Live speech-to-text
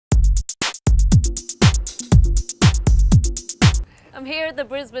I'm here at the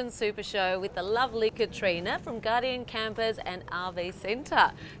Brisbane Supershow with the lovely Katrina from Guardian Campers and RV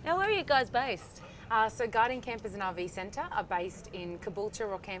Centre. Now, where are you guys based? So Guardian Campers and RV Centre are based in Caboolture,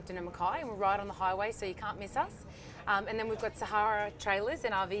 Rockhampton and Mackay, and we're right on the highway, so you can't miss us. And then we've got Sahara Trailers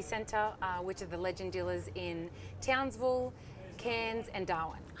and RV Centre, which are the Legend dealers in Townsville, Cairns and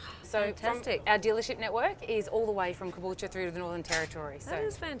Darwin. So Fantastic. Our dealership network is all the way from Caboolture through to the Northern Territory. So. That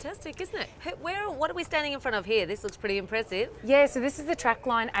is fantastic, isn't it? What are we standing in front of here? This looks pretty impressive. Yeah, so this is the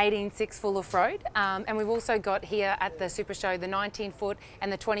Trackline 18.6 full off-road, and we've also got here at the Super Show the 19-foot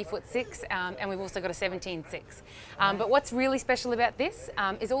and the 20-foot 6, and we've also got a 17.6. But what's really special about this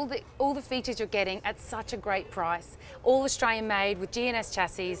is all the features you're getting at such a great price, all Australian made with GNS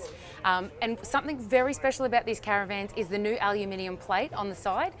chassis, and something very special about these caravans is the new aluminium plate on the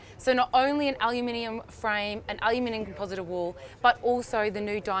side. So not only an aluminium frame, an aluminium composite wall, but also the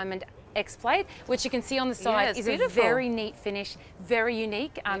new diamond X plate, which you can see on the side is beautiful. A very neat finish, very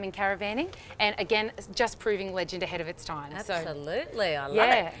unique in caravanning, and again, just proving Legend ahead of its time. Absolutely, I love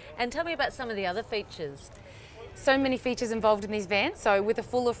it. And tell me about some of the other features. So many features involved in these vans. So with a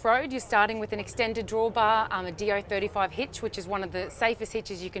full off-road, you're starting with an extended drawbar, a DO35 hitch, which is one of the safest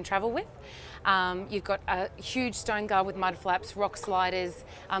hitches you can travel with. You've got a huge stone guard with mud flaps, rock sliders,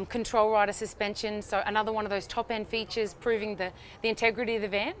 control rider suspension. So another one of those top-end features, proving the integrity of the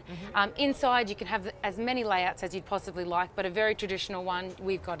van. Inside, you can have as many layouts as you'd possibly like, but a very traditional one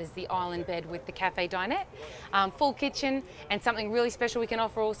we've got is the island bed with the cafe dinette, full kitchen, and something really special we can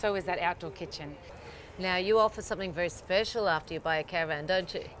offer also is that outdoor kitchen. Now, you offer something very special after you buy a caravan,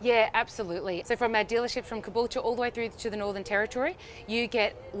 don't you? Yeah, absolutely. So from our dealerships from Caboolture all the way through to the Northern Territory, you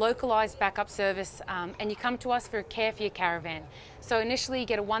get localised backup service and you come to us for a care for your caravan. So initially you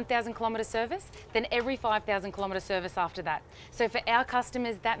get a 1,000 kilometre service, then every 5,000 kilometre service after that. So for our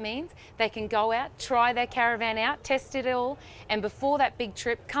customers, that means they can go out, try their caravan out, test it all, and before that big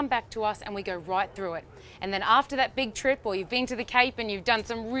trip, come back to us and we go right through it. And then after that big trip, or you've been to the Cape and you've done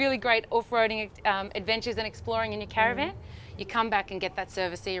some really great off-roading adventures and exploring in your caravan, you come back and get that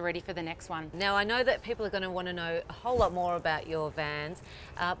service so you're ready for the next one. Now, I know that people are going to want to know a whole lot more about your vans.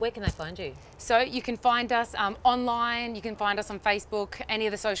 Where can they find you? So you can find us online, you can find us on Facebook, any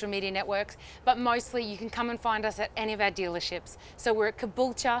of the social media networks, but mostly you can come and find us at any of our dealerships. So we're at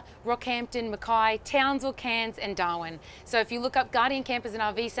Caboolture, Rockhampton, Mackay, Townsville, Cairns and Darwin. So if you look up Guardian Campers and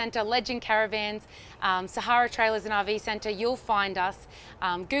RV Centre, Legend Caravans, Sahara Trailers and RV Centre, you'll find us.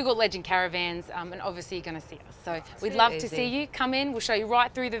 Google Legend Caravans and obviously you're going to see us. So we'd love to see you. Come in, we'll show you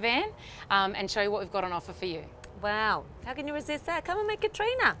right through the van and show you what we've got on offer for you. Wow, how can you resist that? Come and meet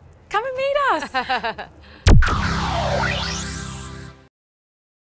Katrina. Come and meet us.